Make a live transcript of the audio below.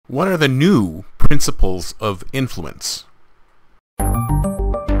What are the new principles of influence? Good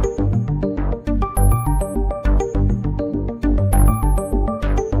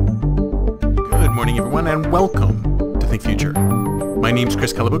morning, everyone, and welcome to Think Future. My name's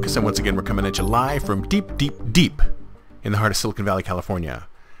Chris Kalabukas, and once again, we're coming at you live from deep, deep, deep in the heart of Silicon Valley, California.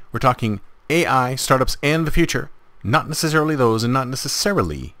 We're talking AI, startups, and the future. Not necessarily those, and not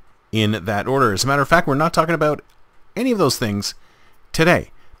necessarily in that order. As a matter of fact, we're not talking about any of those things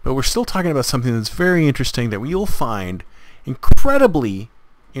today. But we're still talking about something that's very interesting that you'll find incredibly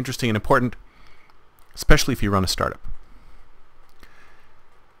interesting and important, especially if you run a startup.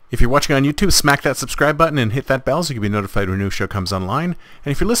 If you're watching on YouTube, smack that subscribe button and hit that bell so you can be notified when a new show comes online.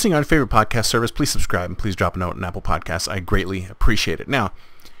 And if you're listening on your favorite podcast service, please subscribe and please drop a note on Apple Podcasts. I greatly appreciate it. Now,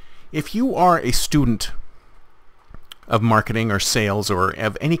 if you are a student of marketing or sales or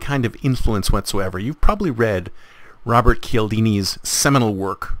of any kind of influence whatsoever, you've probably read Robert Cialdini's seminal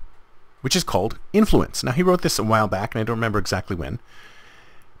work, which is called Influence. Now, he wrote this a while back, and I don't remember exactly when,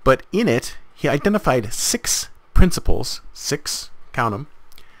 but in it, he identified 6 principles, 6, count them,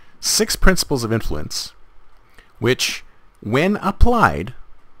 6 principles of influence, which, when applied,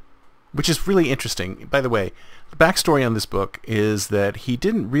 which is really interesting. By the way, the backstory on this book is that he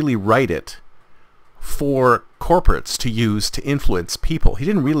didn't really write it for corporates to use to influence people. He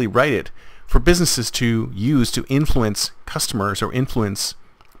didn't really write it for businesses to use to influence customers or influence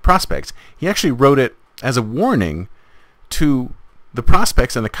prospects. He actually wrote it as a warning to the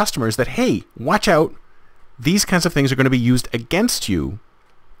prospects and the customers that, hey, watch out, these kinds of things are going to be used against you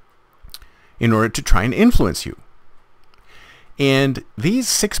in order to try and influence you. And these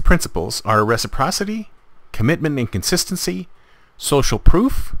 6 principles are reciprocity, commitment and consistency, social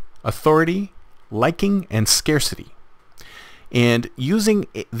proof, authority, liking, and scarcity. And using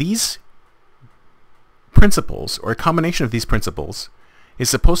these principles, or a combination of these principles, is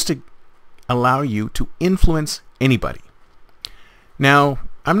supposed to allow you to influence anybody. Now,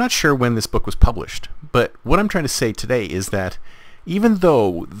 I'm not sure when this book was published, but what I'm trying to say today is that even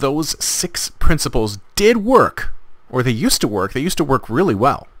though those 6 principles did work, or they used to work really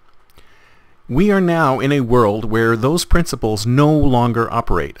well, we are now in a world where those principles no longer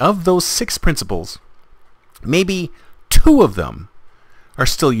operate. Of those 6 principles, maybe 2 of them are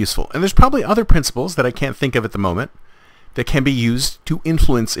still useful. And there's probably other principles that I can't think of at the moment that can be used to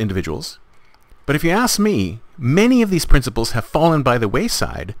influence individuals. But if you ask me, many of these principles have fallen by the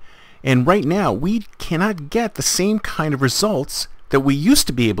wayside, and right now we cannot get the same kind of results that we used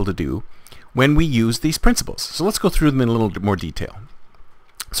to be able to do when we use these principles. So let's go through them in a little bit more detail.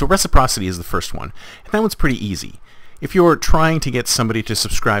 So reciprocity is the first one, and that one's pretty easy. If you're trying to get somebody to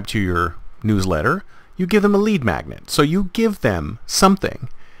subscribe to your newsletter, you give them a lead magnet. So you give them something,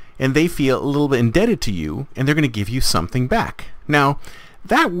 and they feel a little bit indebted to you, and they're going to give you something back. Now,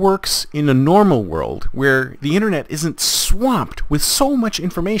 that works in a normal world where the internet isn't swamped with so much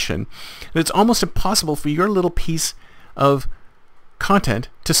information that it's almost impossible for your little piece of content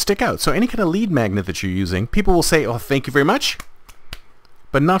to stick out. So any kind of lead magnet that you're using, people will say, oh, thank you very much,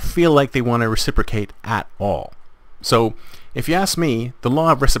 but not feel like they want to reciprocate at all. So if you ask me, the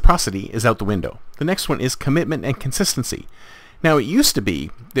law of reciprocity is out the window. The next one is commitment and consistency. Now, it used to be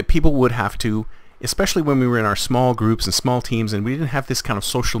that people would have to, especially when we were in our small groups and small teams and we didn't have this kind of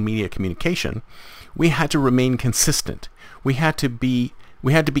social media communication, we had to remain consistent. We had to be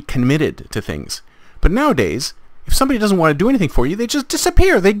committed to things. But nowadays, if somebody doesn't want to do anything for you, they just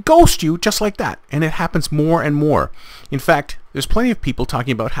disappear. They ghost you just like that. And it happens more and more. In fact, there's plenty of people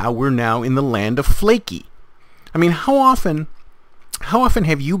talking about how we're now in the land of flaky. I mean, how often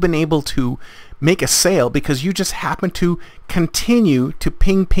have you been able to make a sale because you just happen to continue to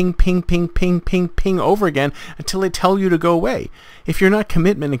ping, ping, ping, ping, ping, ping, ping over again until they tell you to go away? If you're not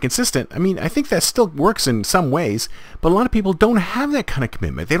commitment and consistent, I mean, I think that still works in some ways, but a lot of people don't have that kind of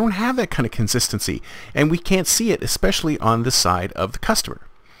commitment. They don't have that kind of consistency, and we can't see it, especially on the side of the customer.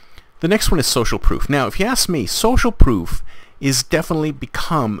 The next one is social proof. Now, if you ask me, social proof is definitely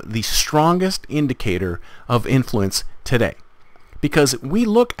become the strongest indicator of influence today. Because we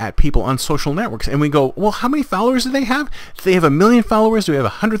look at people on social networks and we go, well, how many followers do they have? Do they have 1 million followers? Do they have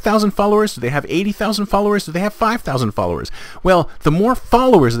 100,000 followers? Do they have 80,000 followers? Do they have 5,000 followers? Well, the more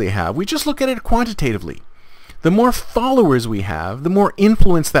followers they have, we just look at it quantitatively. The more followers we have, the more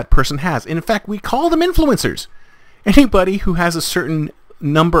influence that person has. And in fact, we call them influencers. Anybody who has a certain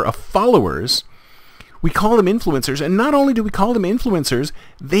number of followers, we call them influencers. And not only do we call them influencers,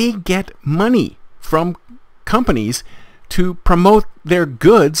 they get money from companies to promote their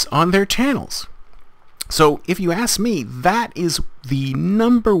goods on their channels. So if you ask me, that is the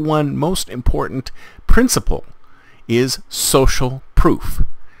 #1 most important principle, is social proof.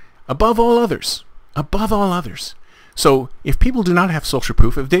 above all others. Above all others. So if people do not have social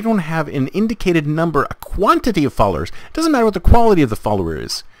proof, if they don't have an indicated number, a quantity of followers, it doesn't matter what the quality of the follower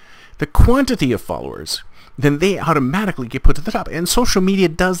is, the quantity of followers, then they automatically get put to the top. And social media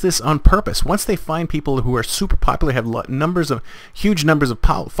does this on purpose. Once they find people who are super popular, have huge numbers of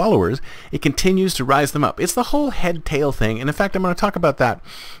followers, it continues to rise them up. It's the whole head-tail thing. And in fact, I'm going to talk about that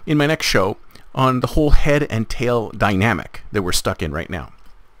in my next show on the whole head and tail dynamic that we're stuck in right now.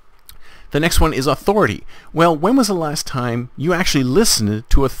 The next one is authority. Well, when was the last time you actually listened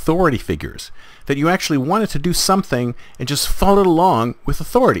to authority figures? That you actually wanted to do something and just followed along with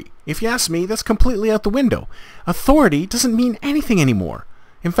authority? If you ask me, that's completely out the window. Authority doesn't mean anything anymore.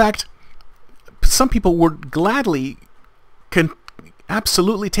 In fact, some people would gladly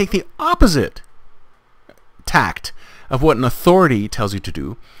absolutely take the opposite tact of what an authority tells you to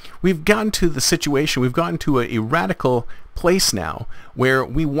do. We've gotten to the situation, we've gotten to a radical place now where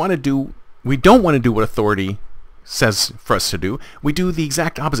we don't want to do what authority says for us to do. We do the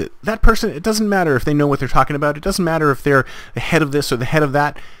exact opposite. That person, it doesn't matter if they know what they're talking about. It doesn't matter if they're the head of this or the head of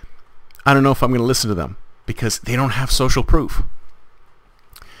that. I don't know if I'm going to listen to them because they don't have social proof.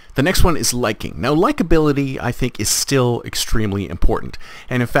 The next one is liking. Now, likability, I think, is still extremely important.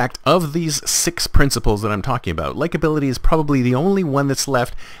 And in fact, of these 6 principles that I'm talking about, likability is probably the only one that's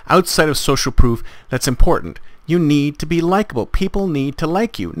left outside of social proof that's important. You need to be likable. People need to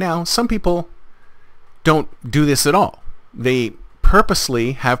like you. Now, some people don't do this at all. They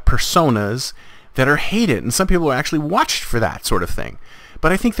purposely have personas that are hated, and some people are actually watched for that sort of thing.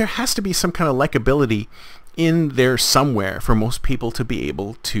 But I think there has to be some kind of likability in there somewhere for most people to be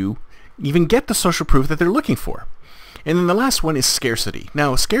able to even get the social proof that they're looking for. And then the last one is scarcity.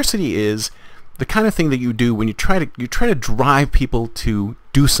 Now, scarcity is the kind of thing that you do when you try to drive people to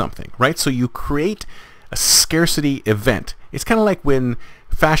do something, right? So you create a scarcity event. It's kind of like when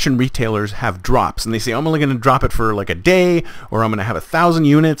fashion retailers have drops and they say, I'm only going to drop it for like a day, or I'm going to have 1,000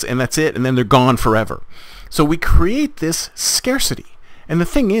 units and that's it, and then they're gone forever. So we create this scarcity. And the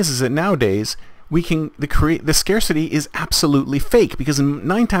thing is that nowadays the scarcity is absolutely fake, because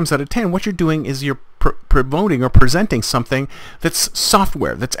 9 times out of 10 what you're doing is you're promoting or presenting something that's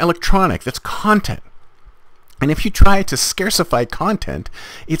software, that's electronic, that's content. And if you try to scarcify content,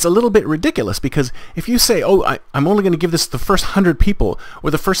 it's a little bit ridiculous, because if you say, oh, I'm only going to give this to the first 100 people,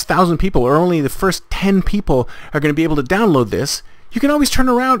 or the first 1,000 people, or only the first 10 people are going to be able to download this, you can always turn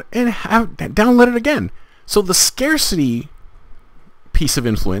around and download it again. So the scarcity piece of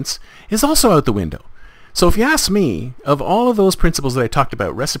influence is also out the window. So if you ask me, of all of those principles that I talked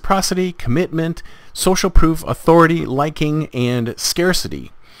about, reciprocity, commitment, social proof, authority, liking, and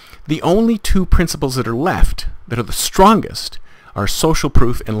scarcity, the only 2 principles that are left that are the strongest are social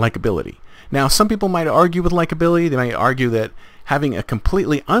proof and likability. Now, some people might argue with likability. They might argue that having a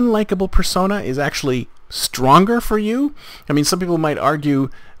completely unlikable persona is actually stronger for you. I mean, some people might argue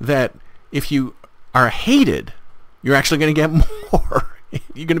that if you are hated, you're actually going to get more.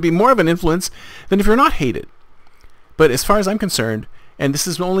 You're going to be more of an influence than if you're not hated. But as far as I'm concerned, and this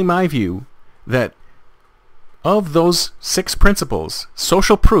is only my view, that of those 6 principles,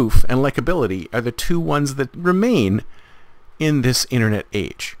 social proof and likability are the 2 ones that remain in this internet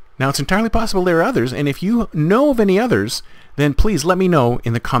age. Now, it's entirely possible there are others, and if you know of any others, then please let me know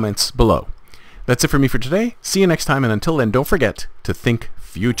in the comments below. That's it for me for today. See you next time, and until then, don't forget to think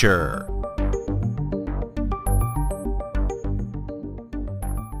future.